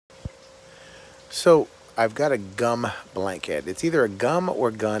So I've got a gum blanket. It's either a gum or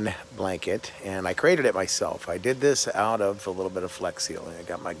gun blanket, and I created it myself. I did this out of a little bit of Flex Seal. I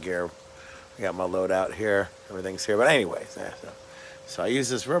got my gear, I got my load out here, everything's here. But anyways, so I use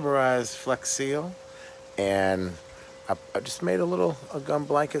this rubberized Flex Seal, and I just made a gum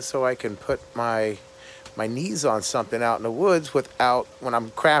blanket so I can put my knees on something out in the woods without, when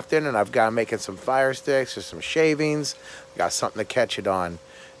I'm crafting and I've got making some fire sticks or some shavings, got something to catch it on.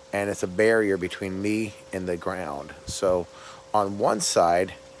 And it's a barrier between me and the ground. So on one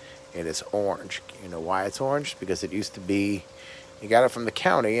side, it is orange. You know why it's orange? Because it used to be, you got it from the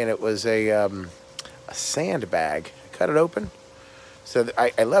county, and it was a sandbag. I cut it open. So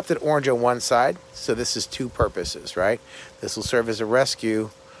I left it orange on one side. So this is two purposes, right? This will serve as a rescue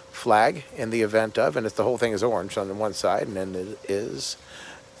flag in the event of, and it's, the whole thing is orange on the one side, and then it is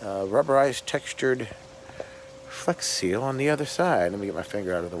rubberized textured Flex Seal on the other side. Let me get my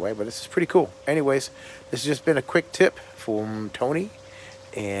finger out of the way, but this is pretty cool. Anyways, this has just been a quick tip from Tony,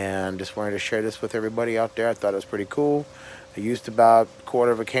 and just wanted to share this with everybody out there. I thought it was pretty cool. I used about a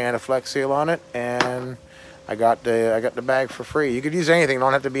quarter of a can of Flex Seal on it, and I got the bag for free. You could use anything. It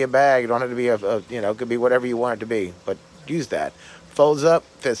don't have to be a bag. It don't have to be you know, it could be whatever you want it to be, but use that. Folds up,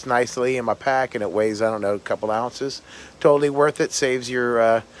 fits nicely in my pack, and it weighs, I don't know, a couple ounces. Totally worth it. Saves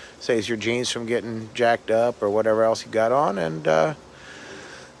your jeans from getting jacked up or whatever else you got on. And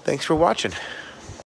thanks for watching.